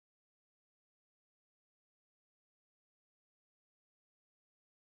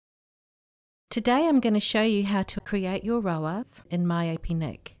Today I'm going to show you how to create your ROAs in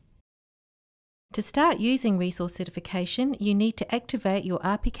MyAPNIC. To start using resource certification, you need to activate your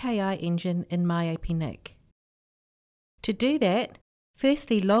RPKI engine in MyAPNIC. To do that,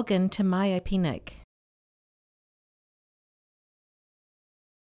 firstly log in to MyAPNIC.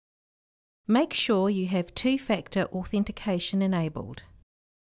 Make sure you have two-factor authentication enabled.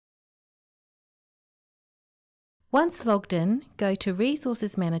 Once logged in, go to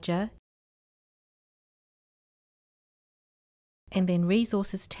Resources Manager and then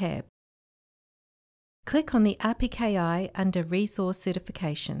Resources tab. Click on the RPKI under Resource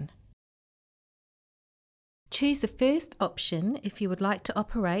Certification. Choose the first option if you would like to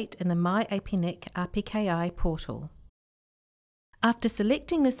operate in the MyAPNIC RPKI portal. After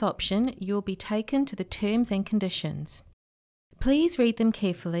selecting this option, you will be taken to the Terms and Conditions. Please read them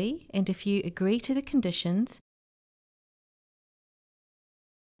carefully, and if you agree to the conditions,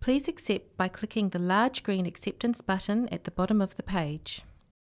 please accept by clicking the large green acceptance button at the bottom of the page.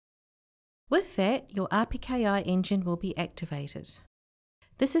 With that, your RPKI engine will be activated.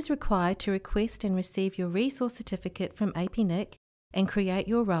 This is required to request and receive your resource certificate from APNIC and create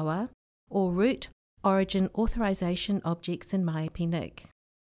your ROA, or Root Origin Authorization objects in MyAPNIC.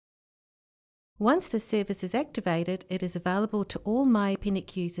 Once the service is activated, it is available to all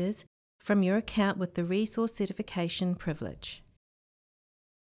MyAPNIC users from your account with the resource certification privilege.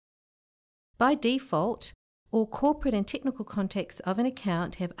 By default, all corporate and technical contacts of an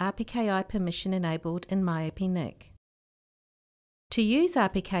account have RPKI permission enabled in MyAPNIC. To use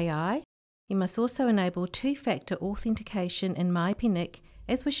RPKI, you must also enable two-factor authentication in MyAPNIC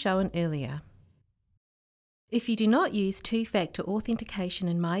as was shown earlier. If you do not use two-factor authentication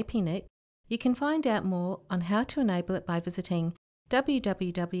in MyAPNIC, you can find out more on how to enable it by visiting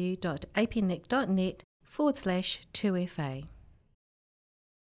www.apnic.net/2FA.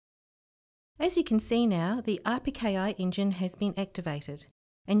 As you can see now, the RPKI engine has been activated,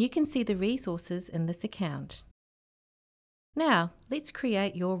 and you can see the resources in this account. Now, let's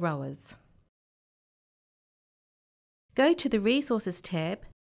create your ROAs. Go to the Resources tab,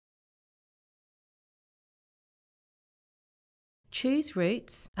 choose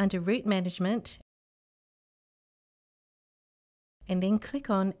Routes under Route Management, and then click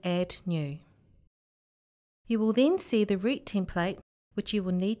on Add New. You will then see the route template which you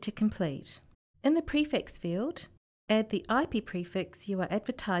will need to complete. In the prefix field, add the IP prefix you are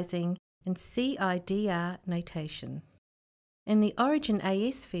advertising in CIDR notation. In the Origin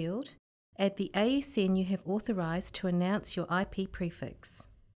AS field, add the ASN you have authorized to announce your IP prefix.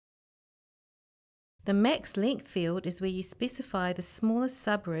 The max length field is where you specify the smallest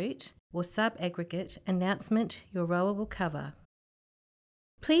subroute or sub-aggregate announcement your ROA will cover.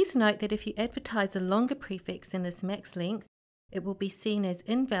 Please note that if you advertise a longer prefix than this max length, it will be seen as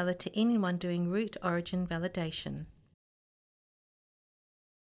invalid to anyone doing root origin validation.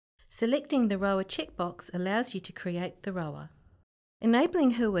 Selecting the ROA checkbox allows you to create the ROA.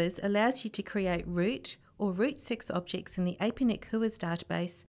 Enabling WHOIS allows you to create root or root 6 objects in the APNIC WHOIS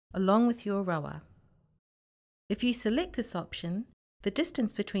database along with your ROA. If you select this option, the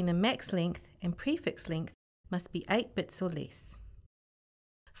distance between the max length and prefix length must be 8 bits or less.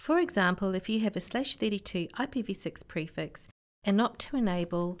 For example, if you have a /32 IPv6 prefix and opt to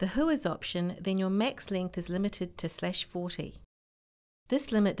enable the WHOIS option, then your max length is limited to /40.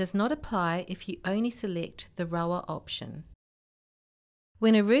 This limit does not apply if you only select the ROA option.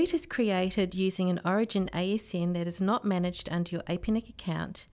 When a route is created using an Origin ASN that is not managed under your APNIC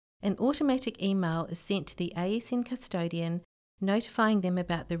account, an automatic email is sent to the ASN custodian notifying them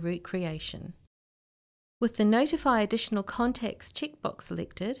about the route creation. With the Notify Additional Contacts checkbox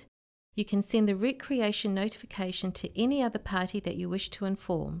selected, you can send the route creation notification to any other party that you wish to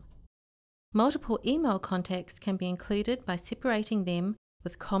inform. Multiple email contacts can be included by separating them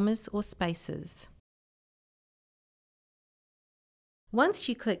with commas or spaces. Once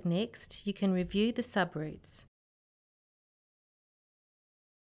you click Next, you can review the subroutes.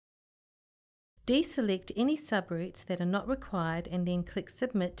 Deselect any subroutes that are not required and then click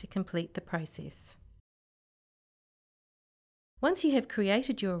Submit to complete the process. Once you have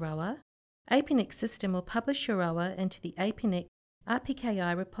created your ROA, APNIC system will publish your ROA into the APNIC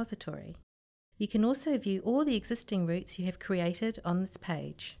RPKI repository. You can also view all the existing routes you have created on this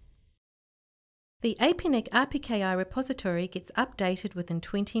page. The APNIC RPKI repository gets updated within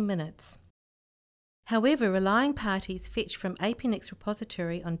 20 minutes. However, relying parties fetch from APNIC's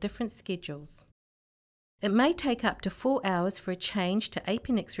repository on different schedules. It may take up to 4 hours for a change to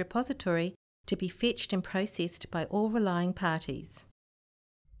APNIC's repository to be fetched and processed by all relying parties.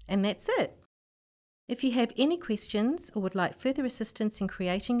 And that's it. If you have any questions or would like further assistance in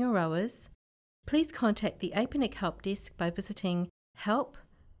creating your ROAs, please contact the APNIC Help Desk by visiting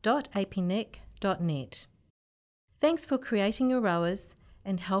help.apnic.net. Thanks for creating your ROAs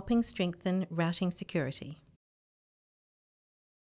and helping strengthen routing security.